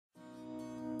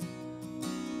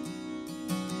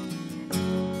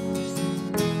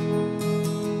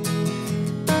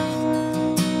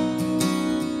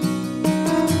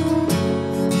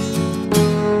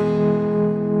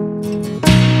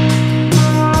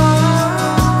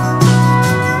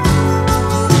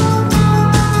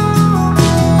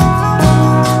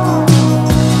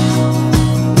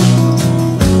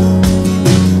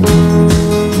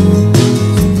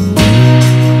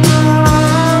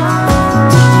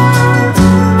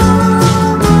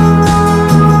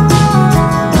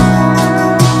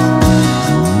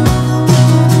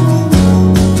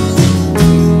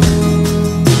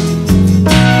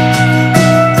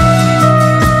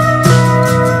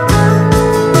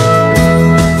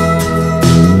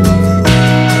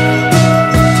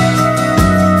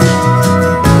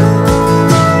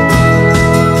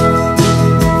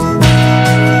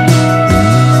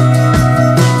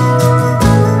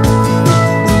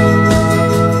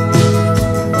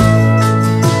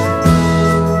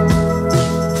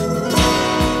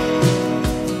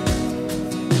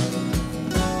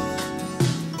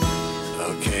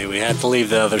to leave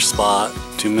the other spot.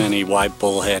 Too many white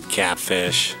bullhead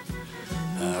catfish.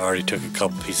 Already took a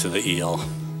couple pieces of the eel.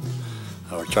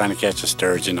 We're trying to catch a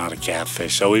sturgeon, not a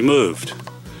catfish, so we moved.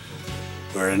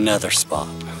 We're at another spot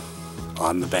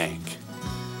on the bank.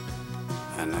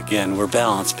 And again, we're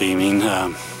balance beaming.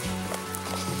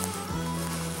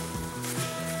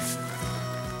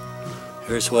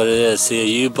 Here's what it is. See a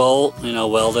U-bolt,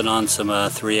 welded on some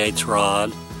 3/8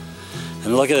 rod.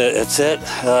 And look at it, it's at,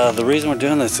 the reason we're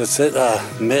doing this, it's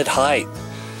at mid-height.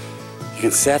 You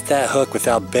can set that hook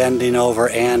without bending over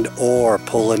and or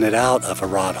pulling it out of a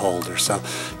rod holder. So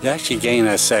you actually gain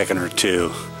a second or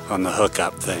two on the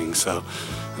hookup thing. So,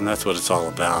 and that's what it's all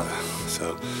about.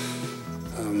 So,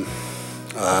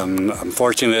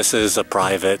 unfortunately this is a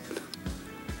private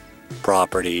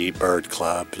property bird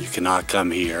club. You cannot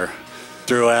come here.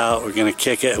 Throughout, we're gonna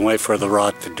kick it and wait for the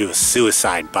rod to do a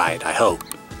suicide bite, I hope.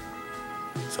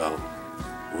 So,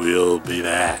 we'll be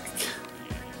back.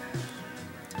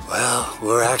 Well,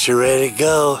 we're actually ready to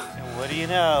go. And what do you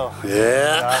know?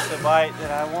 Yeah. Got the bite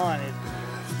that I wanted.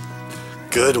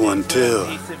 Good one too.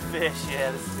 Decent fish,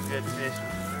 yeah, this is a good fish.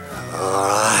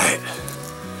 Alright.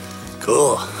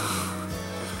 Cool.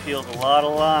 Peeled a lot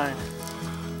of line.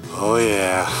 Oh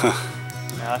yeah.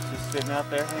 Now it's just sitting out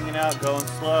there hanging out, going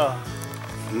slow.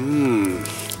 Mmm.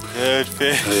 Good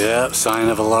fish. Yep, sign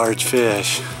of a large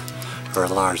fish. Or a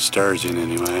large sturgeon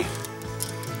anyway.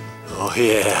 Oh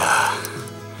yeah.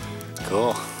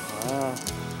 Cool. Wow.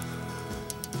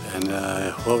 And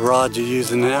what rod you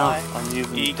using now? I'm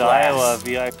using Daiwa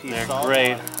VIP. They're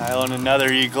great. I own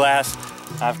another E-glass.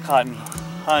 I've caught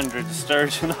hundreds of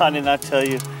sturgeon on it, and I tell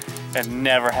you, I've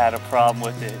never had a problem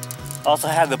with it. Also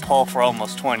had the pole for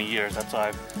almost 20 years. That's why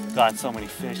I've gotten so many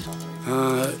fish on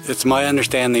it. It's my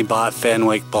understanding they bought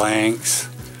Fenwick blanks.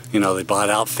 They bought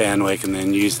out Fenwick and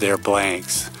then used their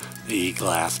blanks, the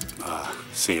E-glass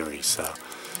series. So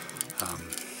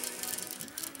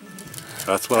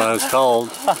that's what I was told.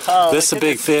 This is a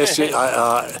big fish.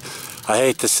 I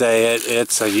hate to say it.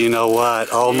 It's a you-know-what.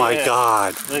 Oh my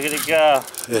God. Look at it go.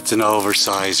 It's an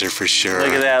oversizer for sure.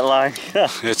 Look at that line.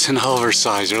 It's an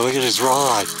oversizer. Look at his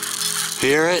rod.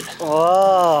 Hear it?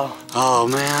 Whoa. Oh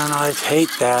man, I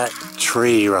hate that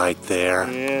tree right there.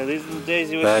 Yeah, these are the days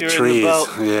you wish That you were tree in the boat.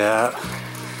 yeah.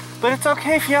 But it's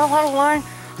okay if you have a lot of line.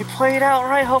 You play it out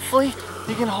right. Hopefully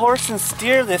you can horse and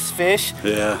steer this fish.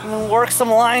 Yeah. And then work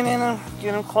some line in him,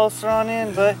 get him closer on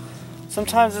in. But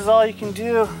sometimes it's all you can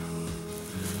do.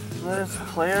 Let's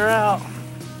play her out.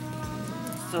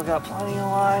 Still got plenty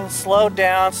of line. Slow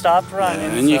down, stop running.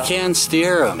 Yeah, and you can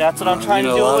steer them. That's what I'm trying to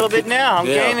do a little bit now. I'm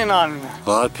gaining on him. A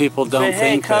lot of people don't Say,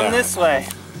 think hey, come that. this way.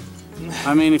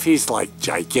 I mean, if he's like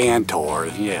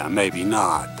Gigantor, yeah, maybe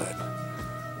not, but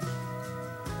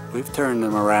we've turned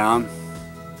him around.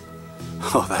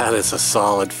 Oh, that is a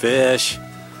solid fish.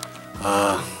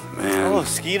 Man. Oh,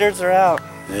 skeeters are out.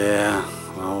 Yeah,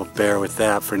 well, we'll bear with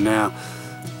that for now.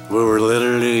 We were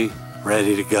literally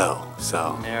ready to go,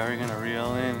 so. Yeah, we're gonna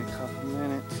reel in a couple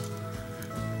minutes.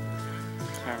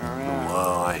 Turn around.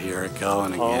 Whoa, I hear it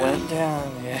going Pull again. it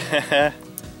down, yeah.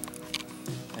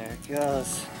 There it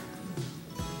goes.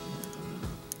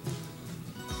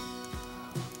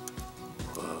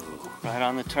 Whoa. Right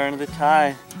on the turn of the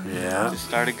tide. Yeah. Just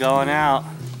started going out.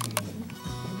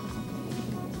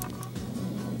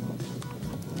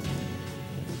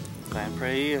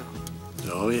 Lamprey eel.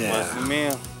 Oh yeah. What's the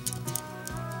meal?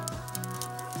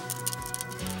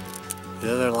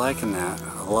 Yeah, they're liking that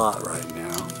a lot right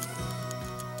now.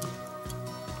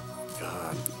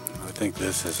 God, I think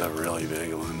this is a really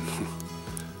big one.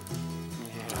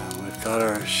 Yeah. We've got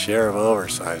our share of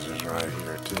oversizers right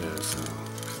here too, so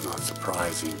it's not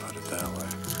surprising, put it that way.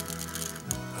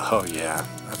 Oh yeah,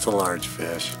 that's a large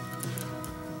fish.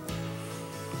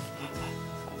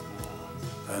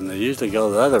 And they usually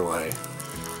go the other way.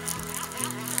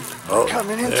 Oh,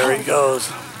 there he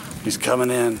goes. He's coming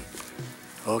in.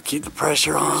 Oh, keep the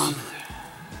pressure on.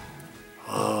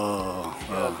 Oh,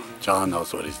 well, John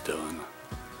knows what he's doing.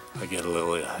 I get a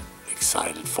little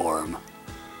excited for him.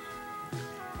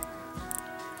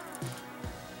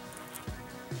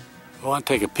 I want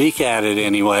to take a peek at it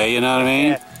anyway, you know what I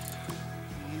mean? Yeah.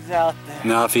 He's out there.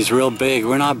 Now, if he's real big,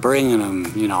 we're not bringing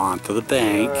him, onto the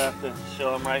bank. We'll have to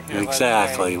show him right here.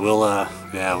 Exactly. We'll,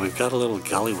 yeah, we've got a little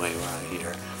gullyway right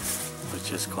here,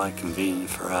 which is quite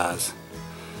convenient for us.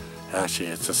 Actually,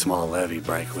 it's a small levee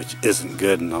break, which isn't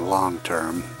good in the long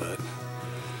term, but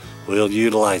we'll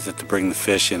utilize it to bring the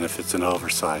fish in if it's an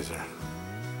oversizer.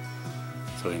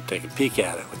 So we can take a peek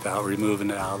at it without removing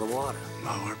it out of the water.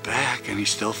 Well, we're back, and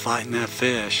he's still fighting that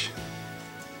fish.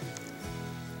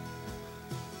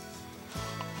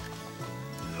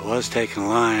 It was taking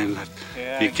line.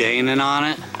 Yeah, You gaining on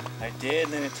it? I did,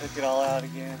 and then it took it all out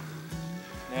again.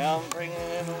 Now I'm bringing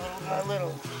it in little by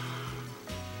little.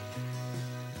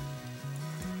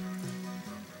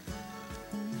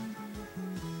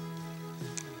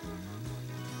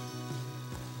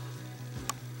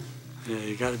 Yeah,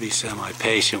 you got to be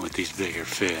semi-patient with these bigger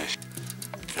fish.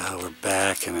 God, we're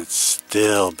back and it's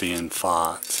still being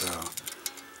fought, so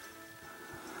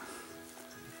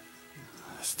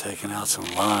it's taking out some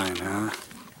line, huh?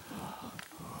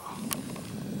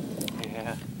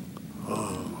 Yeah.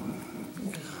 Whoa.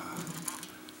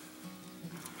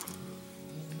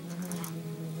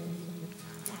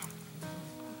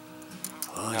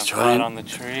 Well, he's trying on the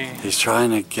tree. He's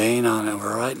trying to gain on it.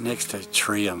 We're right next to a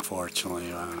tree,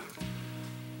 unfortunately.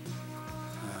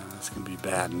 That's gonna be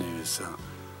bad news. So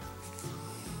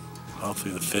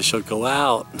hopefully the fish will go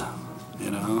out.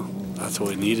 You know, that's what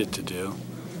we needed to do.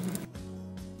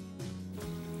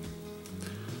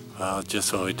 Well,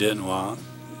 just what we didn't want.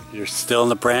 You're still in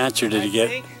the branch, or did you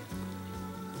get?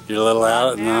 You're a little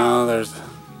out. No, there's.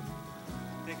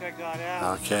 I think I got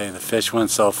out. Okay, the fish went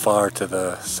so far to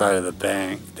the side of the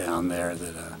bank down there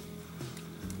that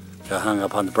got hung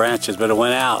up on the branches, but it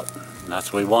went out. And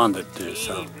that's what we wanted it to do.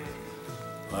 So,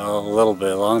 well, a little bit,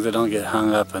 as long as they don't get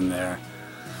hung up in there.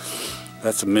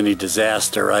 That's a mini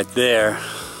disaster right there.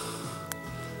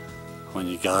 When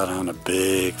you got on a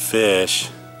big fish.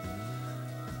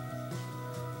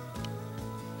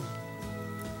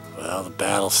 Well, the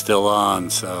battle's still on,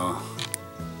 so.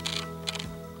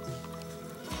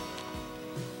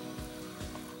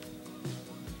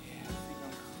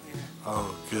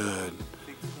 Oh, good.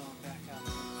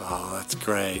 Oh, that's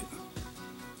great.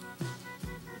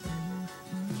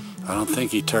 I don't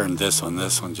think he turned this one.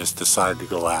 This one just decided to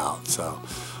go out. So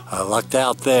I lucked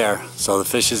out there. So the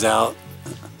fish is out.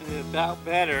 About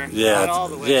better. Yeah, not all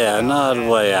the way. Yeah, not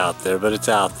way out there, but it's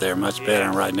out there, much better,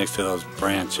 and right next to those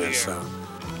branches. So,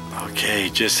 okay, he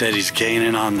just said he's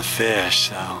gaining on the fish.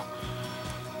 So,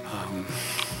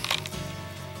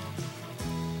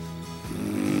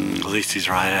 at least he's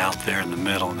right out there in the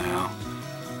middle now.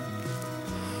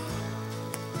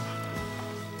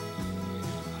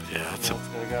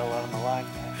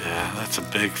 Yeah, that's a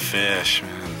big fish,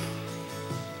 man.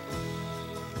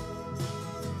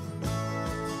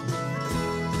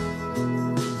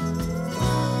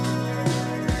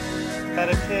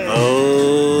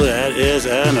 Oh, that is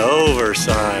an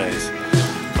oversize.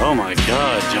 Oh my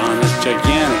God, John, that's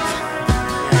gigantic.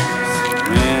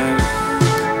 Man,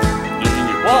 you're in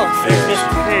your big fish.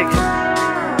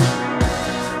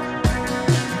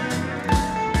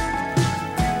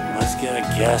 Let's get a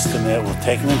guesstimate. We'll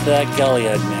take him into that gully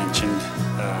I'd mentioned.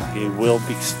 He will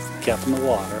be kept in the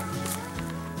water.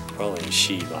 Probably a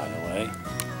she, by the way.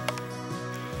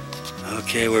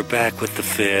 Okay, we're back with the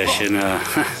fish, and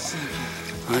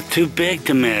not too big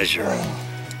to measure.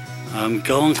 I'm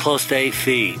going close to 8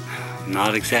 feet. I'm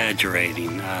not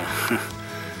exaggerating.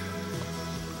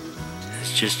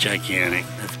 It's just gigantic.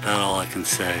 That's about all I can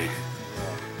say.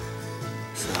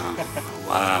 So,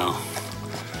 wow.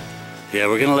 Yeah,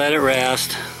 we're gonna let it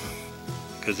rest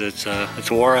because it's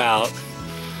wore out.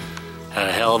 Had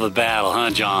a hell of a battle, huh,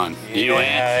 John?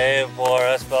 Yeah, it wore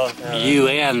us both out. You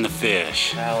and the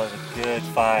fish. That was a good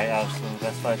fight. Absolutely,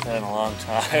 best fight I've had in a long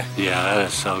time. Yeah, that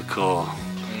is so cool.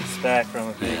 Respect from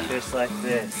a big fish like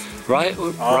this. Right,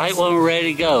 right when we're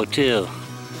ready to go, too.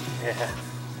 Yeah.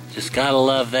 Just gotta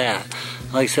love that.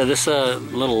 Like I said, this is a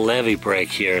little levee break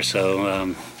here,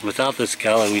 so without this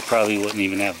gully, we probably wouldn't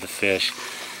even have the fish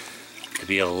to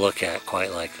be able to look at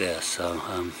quite like this. So,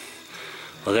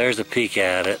 well, there's a peek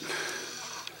at it,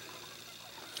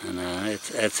 and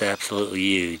it's absolutely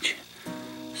huge.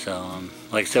 So,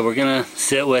 like I said, we're gonna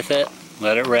sit with it,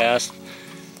 let it rest,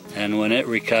 and when it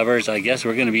recovers, I guess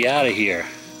we're gonna be out of here.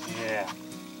 Yeah.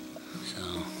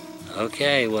 So,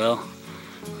 okay, well,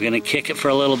 we're gonna kick it for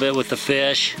a little bit with the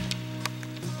fish,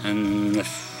 and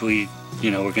if we,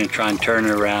 we're gonna try and turn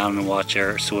it around and watch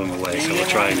her swim away. So we'll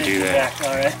try and do that. Back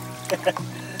already.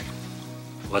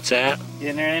 What's that?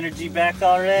 Getting her energy back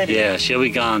already. Yeah, she'll be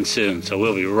gone soon, so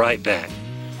we'll be right back.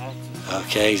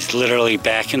 Okay, he's literally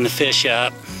backing the fish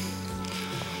up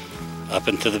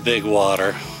into the big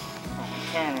water.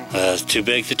 It's too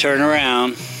big to turn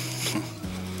around.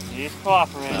 He's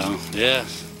cooperating. So, yeah,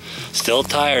 still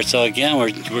tired. So again,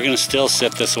 we're gonna still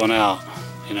sip this one out,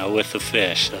 with the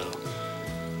fish. So.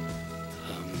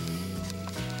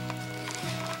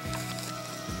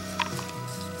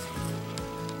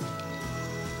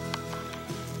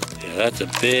 Yeah, that's a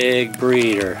big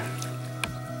breeder.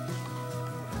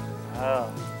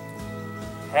 Oh.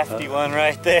 Hefty one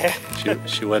right there.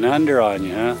 She went under on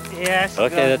you, huh? Yeah.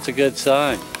 Okay, that's a good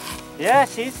sign. Yeah,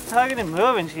 she's tugging and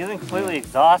moving. She isn't completely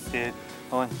exhausted.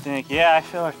 I wouldn't think. Yeah, I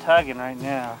feel her tugging right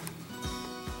now.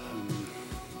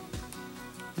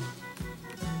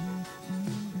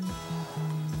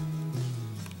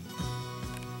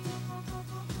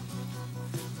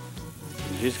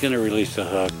 He's going to release the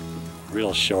hook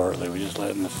real shortly. We're just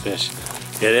letting the fish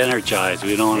get energized.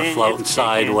 We don't want to float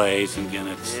sideways and get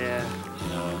its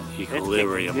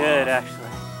equilibrium it's good, off. actually.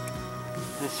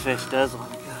 This fish does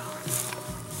want to go.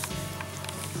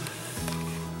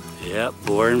 Yep,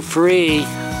 born free.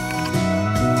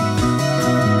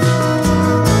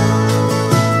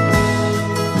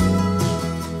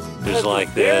 Just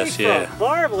like this, yeah.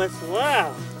 Marvelous,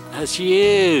 wow. That's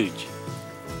huge.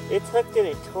 It's hooked in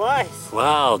it twice.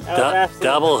 Wow,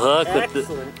 double hook with the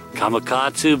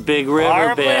Kamakatsu Big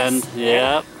River Bend.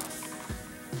 Yep.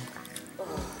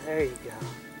 Oh, there you go.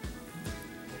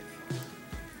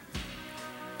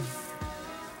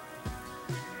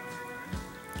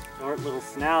 Short little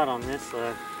snout on this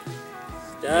one.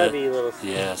 Stubby little snout.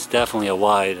 Yeah, it's definitely a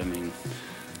white. I mean,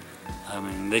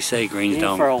 they say greens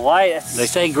don't. For a white. They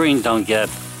say greens don't get,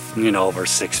 over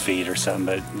 6 feet or something,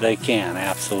 but they can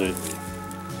absolutely.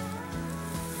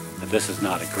 But this is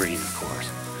not a green, of course.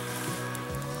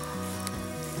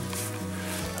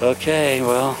 Okay,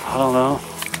 well, I don't know.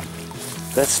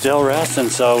 That's still resting,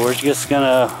 so we're just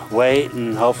gonna wait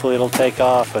and hopefully it'll take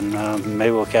off, and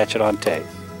maybe we'll catch it on tape.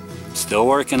 Still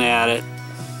working at it.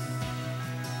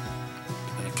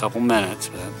 Been a couple minutes,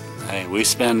 but hey, we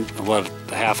spent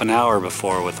half an hour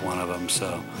before with one of them,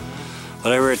 so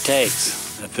whatever it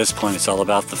takes. At this point, it's all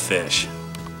about the fish.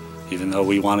 Even though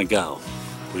we want to go,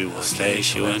 we will stay.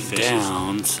 She went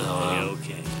down, so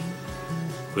okay.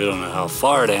 We don't know how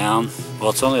far down. Well,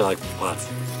 it's only like what,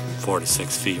 4 to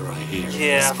 6 feet right here.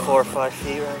 Yeah, 4 or 5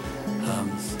 feet right there.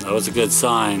 That was a good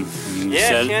sign.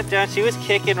 Yeah, she went down. She was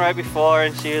kicking right before,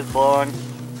 and she was blowing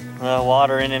the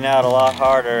water in and out a lot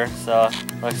harder. So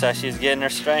looks like she's getting her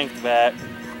strength back.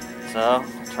 So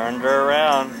turned her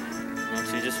around, and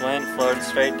she just went and floated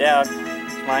straight down.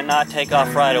 She might not take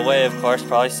off right away, of course.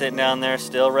 Probably sitting down there,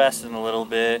 still resting a little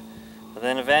bit. But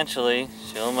then eventually,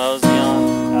 she'll mosey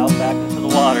on out back into the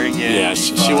water again. Yeah,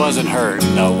 she wasn't hurt,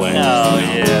 no way. No,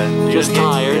 yeah. Just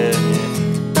tired.